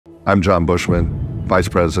I'm John Bushman, Vice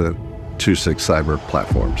President, 2.6 Cyber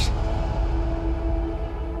Platforms.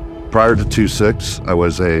 Prior to 2.6, I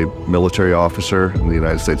was a military officer in the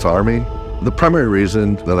United States Army. The primary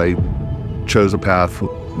reason that I chose a path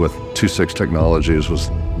with 2.6 Technologies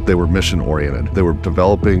was they were mission-oriented. They were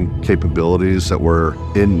developing capabilities that were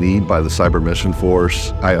in need by the cyber mission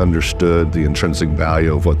force. I understood the intrinsic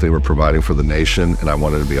value of what they were providing for the nation, and I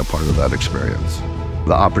wanted to be a part of that experience.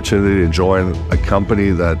 The opportunity to join a company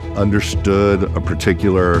that understood a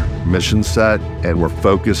particular mission set and were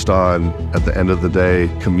focused on, at the end of the day,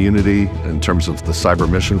 community in terms of the cyber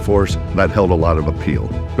mission force, that held a lot of appeal.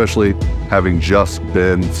 Especially having just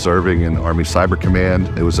been serving in Army Cyber Command,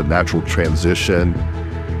 it was a natural transition.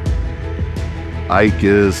 IKE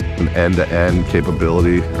is an end-to-end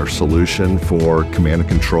capability or solution for command and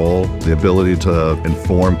control, the ability to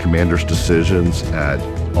inform commanders' decisions at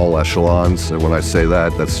all echelons. And when I say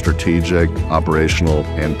that, that's strategic, operational,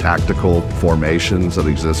 and tactical formations that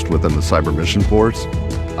exist within the cyber mission force.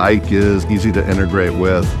 IKE is easy to integrate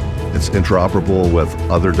with. It's interoperable with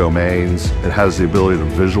other domains. It has the ability to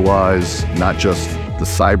visualize not just the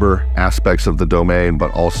cyber aspects of the domain,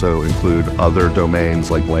 but also include other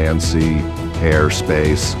domains like land, sea, air,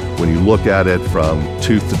 space. When you look at it from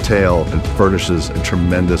tooth to tail, it furnishes a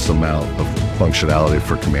tremendous amount of functionality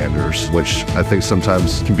for commanders, which I think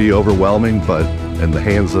sometimes can be overwhelming, but in the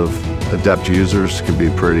hands of adept users can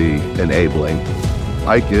be pretty enabling.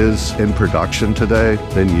 IKE is in production today,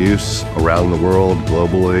 in use around the world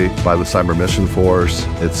globally by the Cyber Mission Force.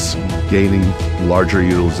 It's gaining larger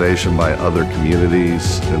utilization by other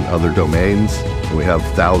communities and other domains. We have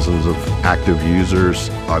thousands of active users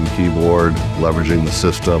on keyboard leveraging the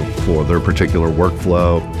system for their particular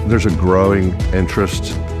workflow. There's a growing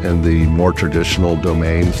interest in the more traditional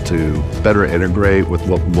domains to better integrate with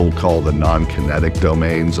what we'll call the non-kinetic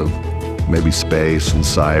domains of maybe space and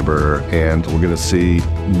cyber, and we're going to see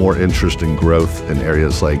more interest and growth in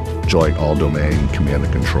areas like joint all-domain command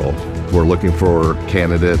and control. We're looking for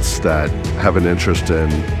candidates that have an interest in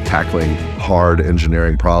tackling hard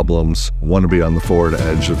engineering problems, want to be on the forward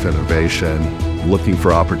edge of innovation, looking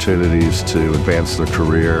for opportunities to advance their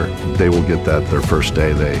career. They will get that their first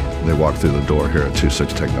day they walk through the door here at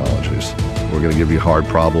 2.6 Technologies. We're going to give you hard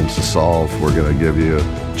problems to solve. We're going to give you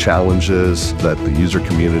challenges that the user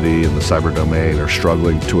community and the cyber domain are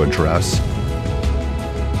struggling to address.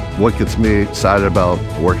 What gets me excited about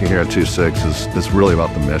working here at 2.6 is really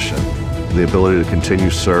about the mission, the ability to continue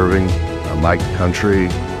serving my country.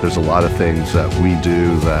 There's a lot of things that we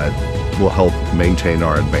do that will help maintain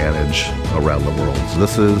our advantage around the world. So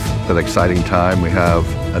this is an exciting time. We have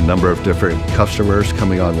a number of different customers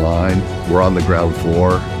coming online. We're on the ground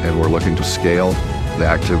floor and we're looking to scale the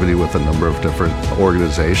activity with a number of different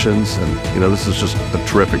organizations. And this is just a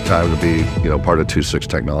terrific time to be part of 2.6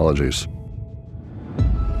 Technologies.